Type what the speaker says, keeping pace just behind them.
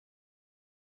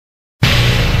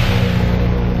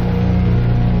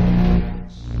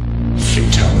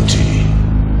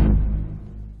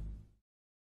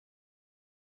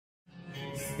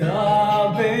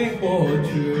Starving for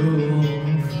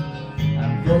truth,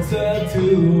 I'm closer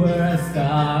to where I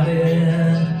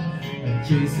started. I'm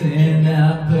chasing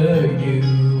after you.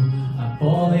 I'm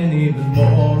falling even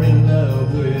more in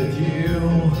love with you.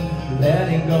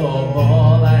 Letting go of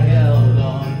all I held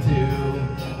on to.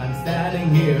 I'm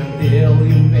standing here until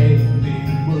you make me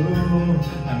move.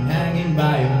 I'm hanging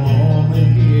by a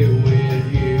moment here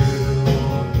with you.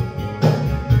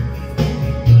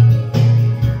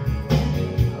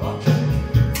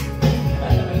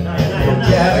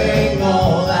 Carrying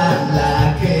all I'm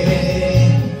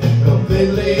lacking,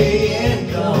 completely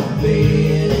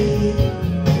incomplete.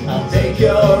 I'll take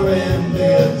your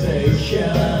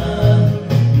invitation.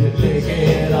 You take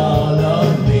it all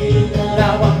of me.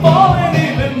 Now I'm falling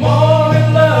even more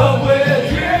in love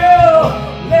with you.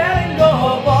 Letting go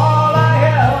of all I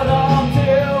held on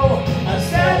to. I'm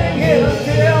standing here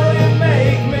until you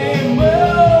make me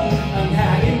move. I'm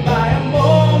hanging by a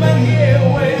moment here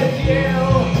with you.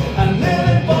 I'm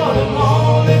living for the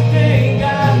only thing I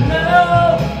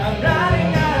know. I'm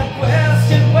running out of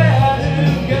questions where to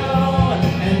go.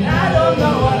 And I don't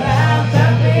know what I'm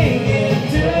tapping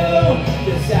into.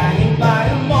 Just hanging by a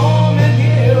moment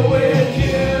here with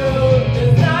you.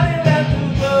 There's nothing left to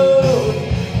lose.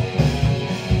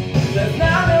 There's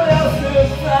nothing else to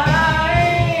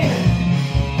find.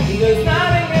 There's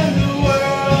nothing in the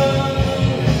world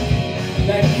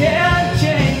that can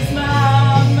change my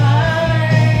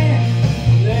mind.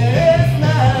 There is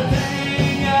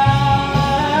nothing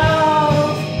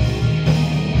else.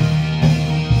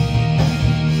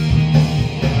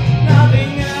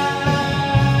 Nothing else.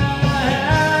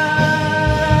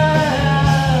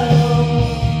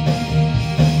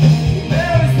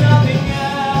 There is nothing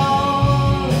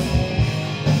else.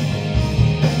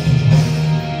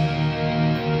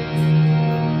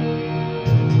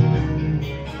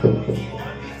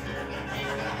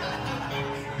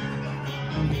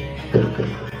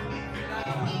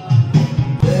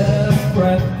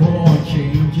 Desperate for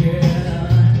changing,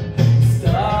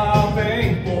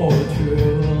 starving for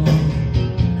truth.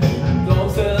 I'm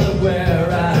closer to where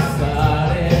I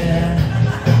started,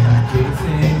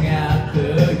 chasing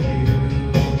after you.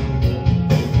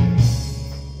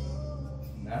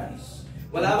 Nice.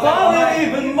 Falling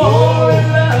even more in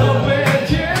love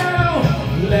with you.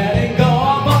 Letting go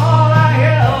of all I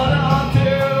held on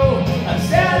to. I'm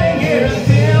standing here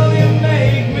until you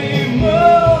make me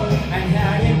move. I'm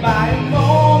hanging by a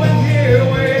moment here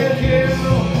with you.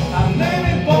 I'm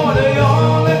living for the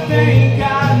only thing I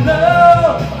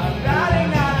know. I'm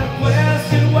running out of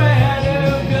questions where to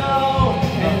go.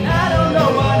 And I don't know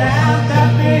what I'm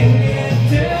tapping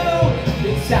into.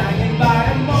 Just hanging by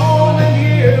a moment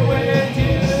here with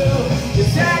you.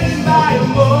 Just hanging by a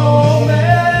moment.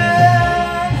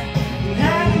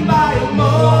 Hanging by a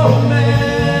moment.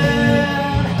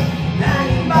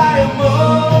 Hanging by a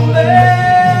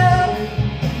moment.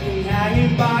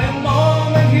 Hanging by a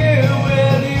moment here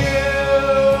with you.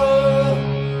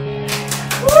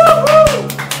 Woohoo!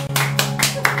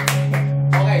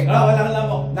 Okay, Alam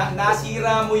mo.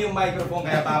 nasira mo yung microphone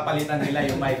kaya papalitan nila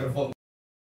yung microphone.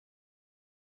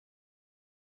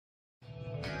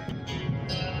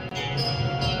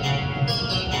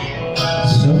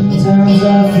 Sometimes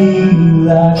I feel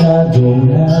like I don't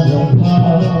have a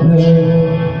partner.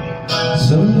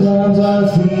 Sometimes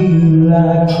I feel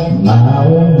like my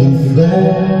only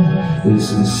friend is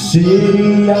the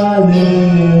city I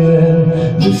live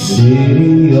in, the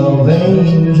city of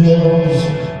angels.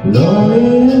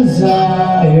 Lonely as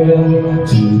I am,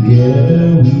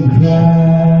 together we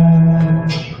cry.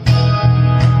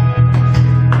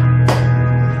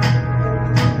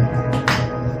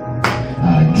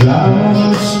 I drive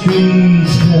on the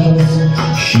streets 'cause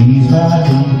she's my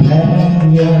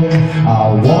companion.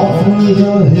 I walk through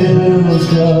the hills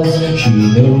 'cause she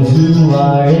knows who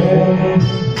I am.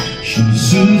 She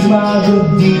sees my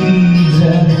good deeds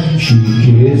and she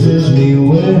kisses me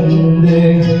when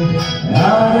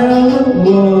I never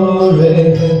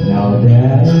worry, now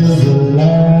that is a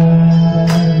lie.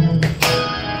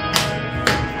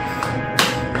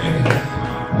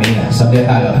 Mina, sabi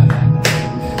tayo.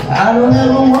 I don't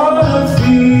ever wanna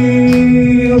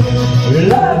feel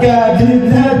like I did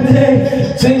that day.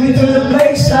 Take me to the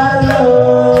place I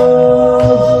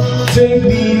love. Take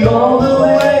me all the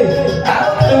way. I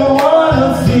don't ever wanna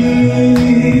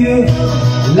feel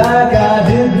like I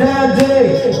did that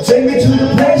day. Take me to the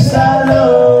place I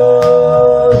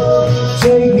love.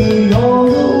 Take me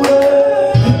all the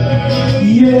way.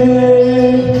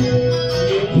 Yeah.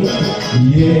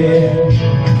 Yeah.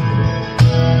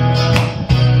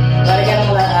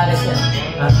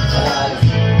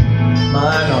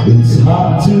 It's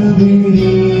hard to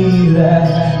believe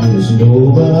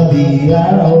somebody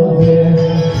out there.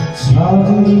 It's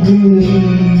hard to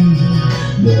believe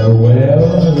that we're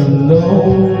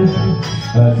alone.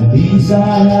 At least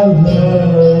I have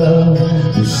love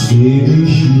to say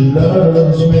she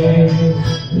loves me.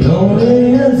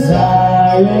 Lonely as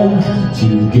I am,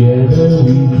 together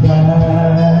we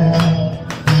cry.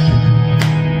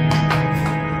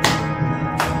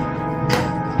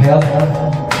 Help.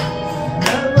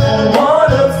 I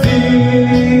wanna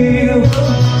feel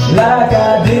like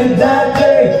I did that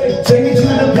day. Take me to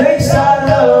the place I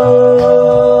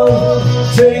love.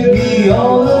 Take me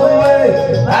all the way.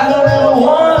 I don't ever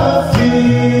wanna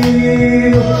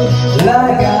feel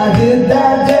like I did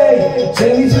that day.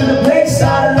 Take me to the place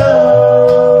I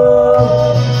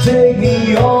love. Take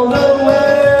me all the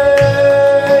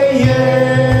way.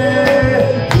 Yeah,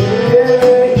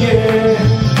 yeah,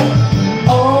 yeah.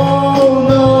 Oh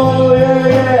no,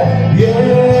 yeah,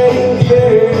 yeah,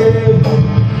 yeah.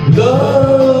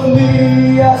 Love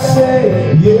me, I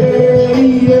say, yeah,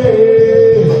 yeah.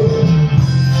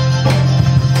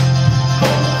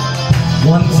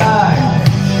 One time.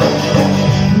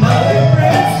 My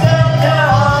breath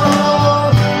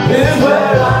down is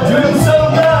where I dream so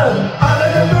much. I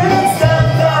let the breath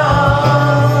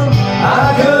down.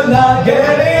 I could not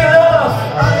get enough.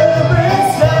 I let the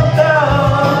breath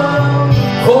down.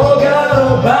 Forgot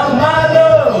about my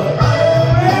love. I let the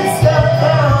breath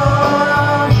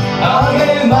down. I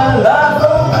gave my life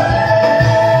away.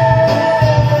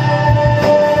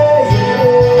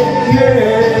 Yeah,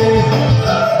 yeah.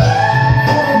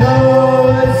 No,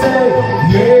 let's say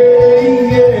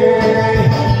yeah, yeah.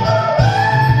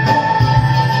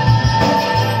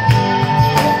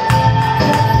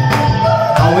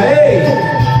 Away,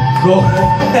 go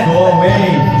away.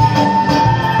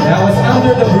 That was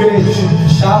Under the Bridge,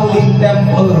 Shaolin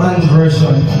Temple Run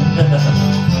version.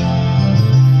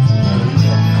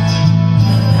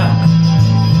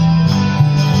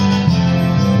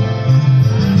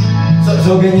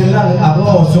 So ganyan lang,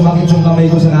 ako, sumakit yung kamay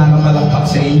ko sa nakamalakpak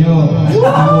sa inyo. Hindi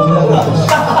pa tapos, oh.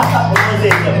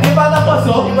 Hindi pa tapos,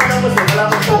 oh. Wala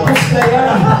mong tapos. Tapos na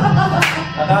yan.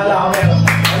 Akala ko meron.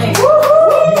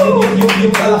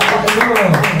 Yung palakpak nyo.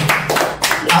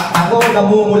 Ako,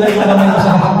 namumula yung kamay ko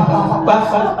sa nakamalakpak.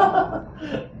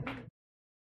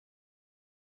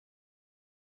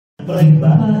 Break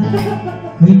ba?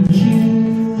 We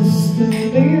choose to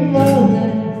live our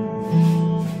life.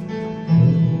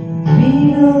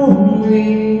 We know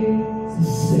it's the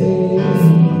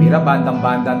same. Mira,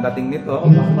 bandang-bandang dating nito.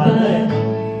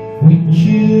 We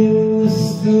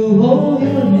choose to hold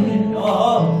your hand.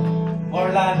 Oo.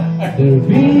 Rolin. There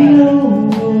be no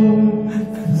words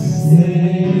to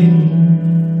say.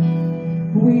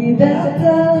 Without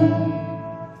love,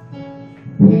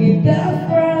 without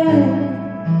pride,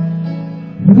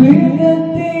 with the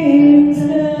things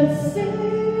that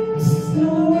seems to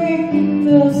weaken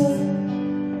us.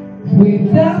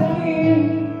 Without fear,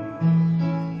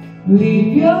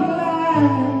 live your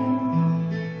life.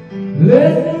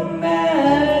 Let the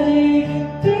magic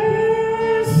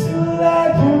turn to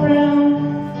life around.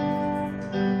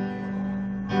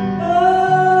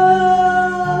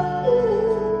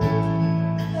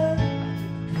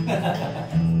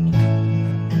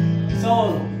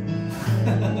 Soul.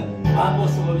 Ako,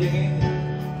 soul yung ngayon.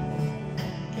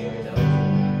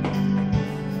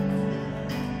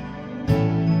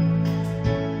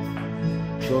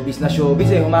 Showbiz na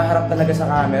showbiz eh, humaharap talaga sa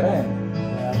camera eh.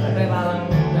 Siyempre parang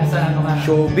nasa ano ka.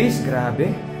 Showbiz,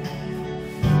 grabe.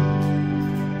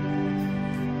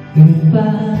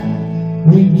 Goodbye,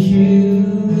 we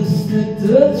choose to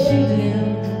touch you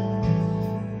down.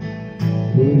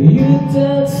 Will you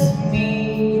touch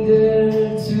me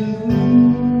there too?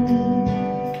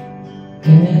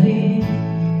 And if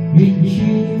you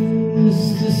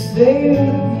choose to stay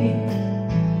with me,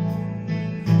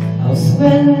 I'll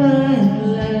spend my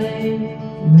life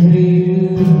with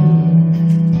you.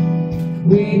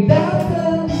 Without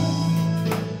love,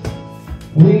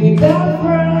 without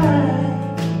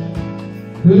pride,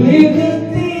 live the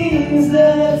things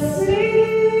that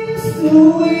seems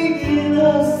to weaken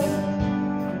us.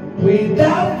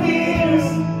 Without fears,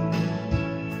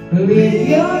 live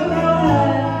your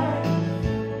life.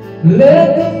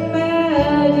 Let the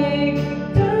magic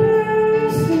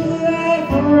turn to life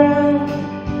around.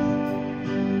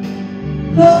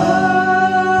 Oh,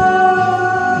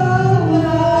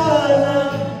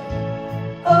 love,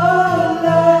 oh,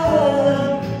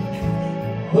 love,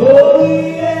 oh,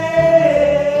 yeah.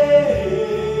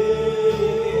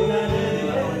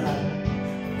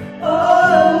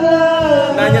 Oh,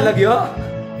 love. Nanya lagyo?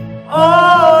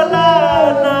 Oh,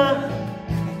 love.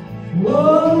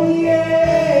 Oh, yeah.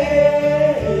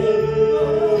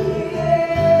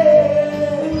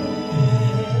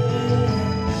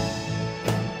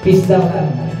 Peace daw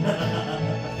lang.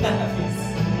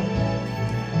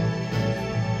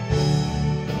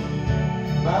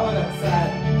 Bawal ang sad.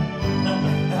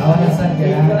 Awan na saan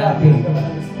kaya natin.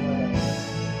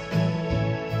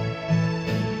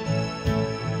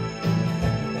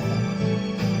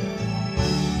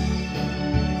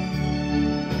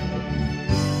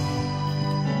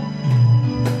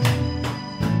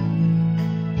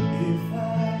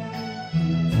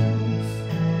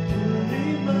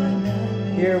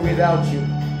 Here without you.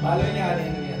 Palo niya ano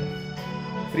yan?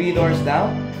 3 doors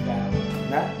down? Yeah.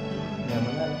 Na?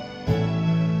 Naman na.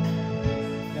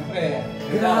 Siyempre.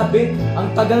 Grabe,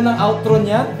 ang tagal ng outro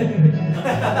niya.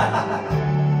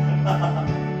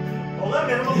 Oo nga,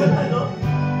 meron mo ba ano?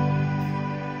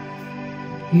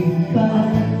 If I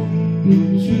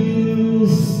could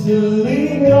choose to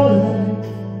live your life,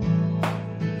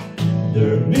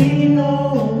 there'd be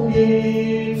no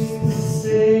gifts to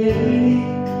say.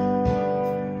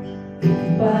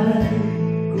 If I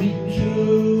could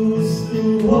choose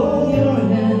to hold your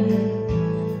hand,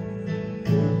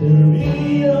 there'd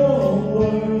be no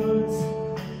words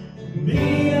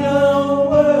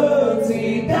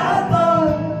without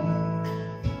love,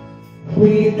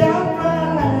 without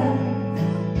pride.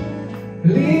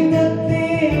 Leave the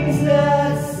things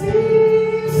that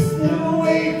cease to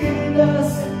awaken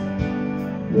us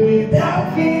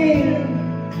without fear.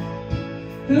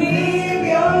 Leave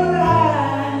your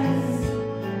lies,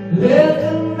 let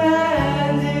the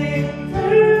magic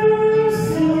turns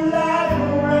to life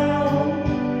around.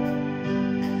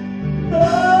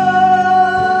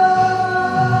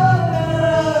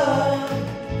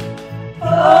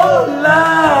 Oh,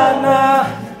 Lana.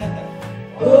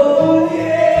 Oh,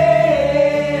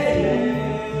 yeah.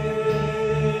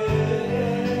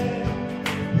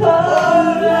 Oh,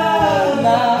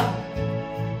 Lana.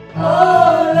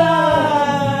 Oh,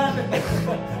 Lana.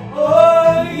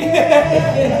 Oh, yeah.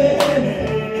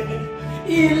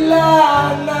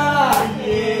 Ilana.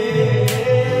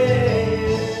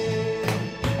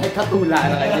 Ay, katula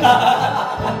na kayo.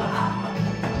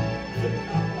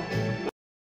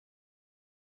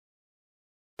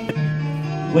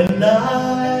 When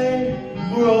I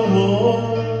grow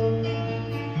old,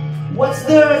 what's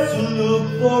there to look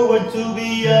forward to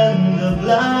beyond the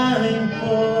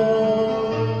blindfold?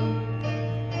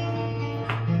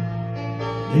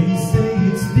 They say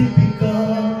it's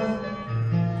typical,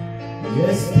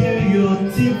 yes,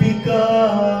 stereotypical.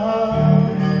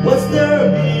 What's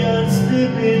there beyond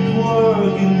stupid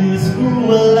work in this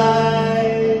cruel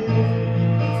life?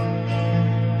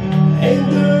 Ain't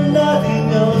there nothing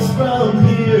else round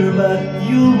here but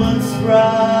human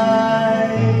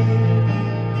pride?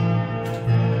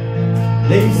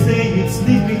 They say it's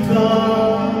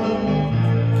typical,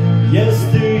 yes,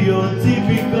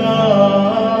 stereotypical.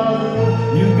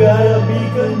 You gotta be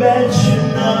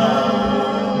conventional,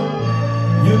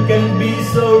 you can be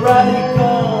so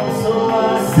radical. So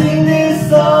I sing this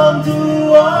song to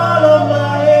all of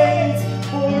my mates,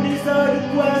 for these are the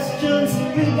questions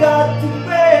we got to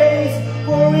face.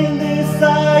 For in this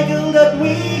cycle that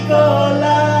we call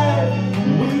life,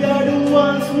 we are the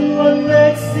ones who are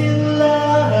next in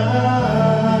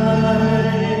line.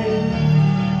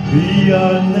 We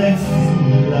are next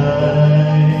in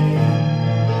line.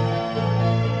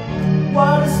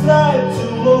 What is life to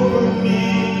offer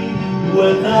me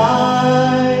when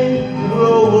I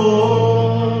grow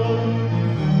old?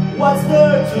 What's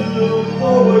there to look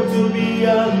forward to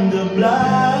beyond the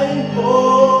blindfold?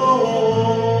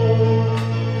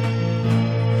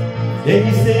 They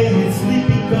say it's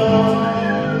typical,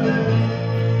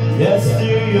 yes,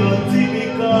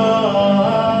 stereotypical.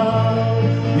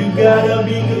 You gotta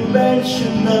be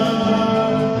conventional,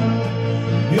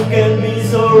 you can be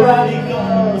so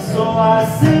radical. So I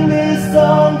sing this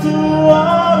song to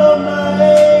all of my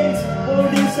mates, for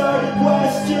these are the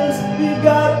questions we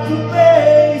got to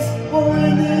face. For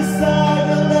in this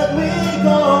cycle that we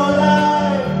call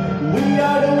life, we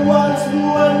are the ones who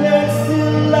are next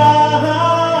in line.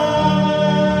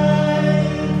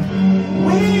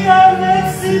 We are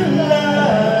next in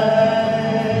line.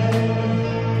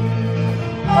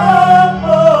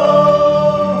 Oh,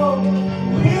 oh,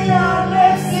 we are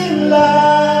next in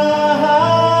line.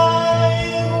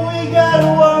 We gotta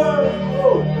work,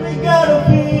 we gotta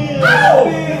feel.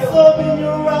 It's open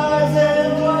your eyes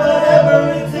and do whatever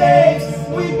it takes.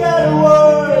 We gotta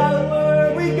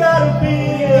work, we gotta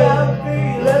feel.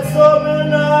 Let's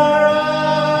open our eyes.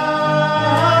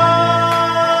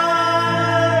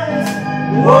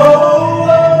 Whoa,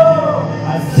 whoa.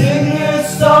 I sing this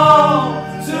song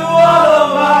to all of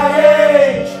my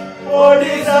age, for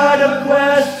these are the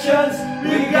questions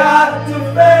we got to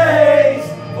face.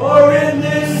 For in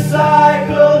this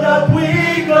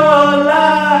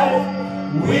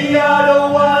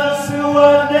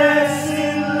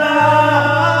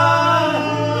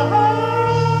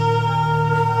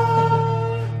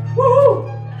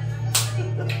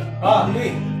Ah,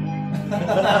 tuloy.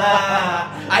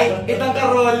 Ay, itang ka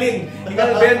Rolin.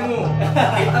 Ikaw Ben mo.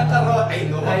 Itang ka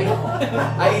Rolin. Ay, no.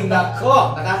 Ay,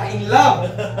 nako. Nakaka-inlove.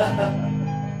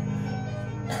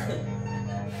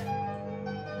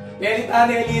 Edit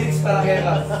ano yung lyrics para kay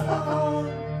Ross.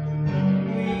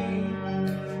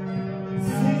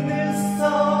 Sing this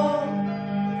song.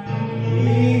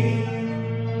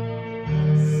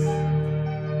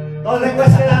 Tol,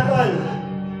 request ka na, Tol.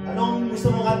 Anong gusto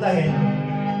mong kantahin?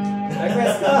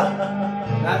 Request ka.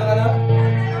 Ano?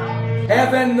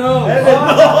 Heaven knows. Heaven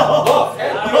knows. Oh,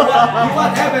 you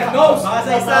want heaven knows. Mga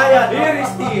saysayan. Here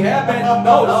is the heaven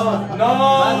knows.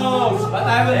 Knows. But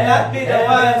I will not be the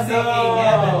one singing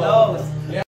heaven knows.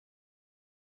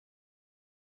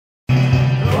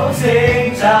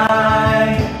 Closing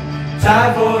time.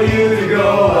 Time for you to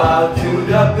go out to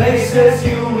the places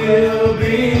you will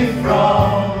be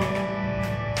from.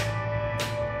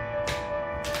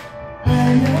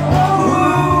 I know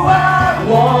who I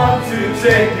want to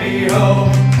take me home.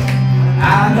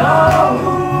 I know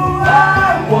who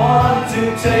I want to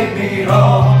take me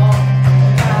home.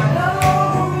 I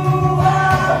know who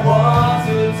I want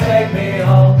to take me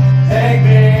home. Take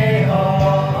me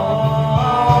home.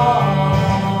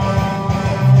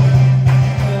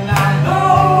 And I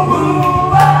know who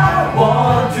I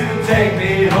want to take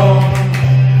me home.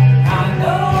 I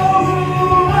know who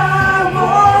I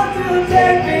want to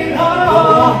take me home. Go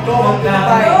home to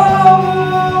Dubai. I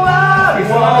want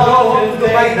to go home to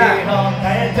Dubai na.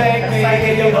 Take me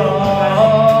home.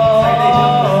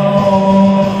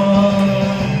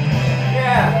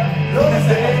 Yeah.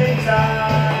 Closing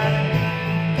time.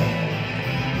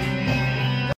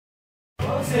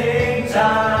 Closing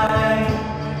time.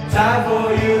 Time for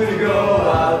you to go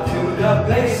out to the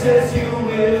places you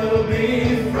will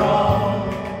be from.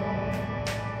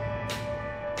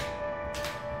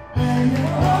 I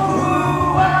know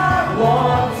who I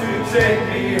want to take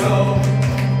me home.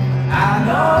 I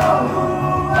know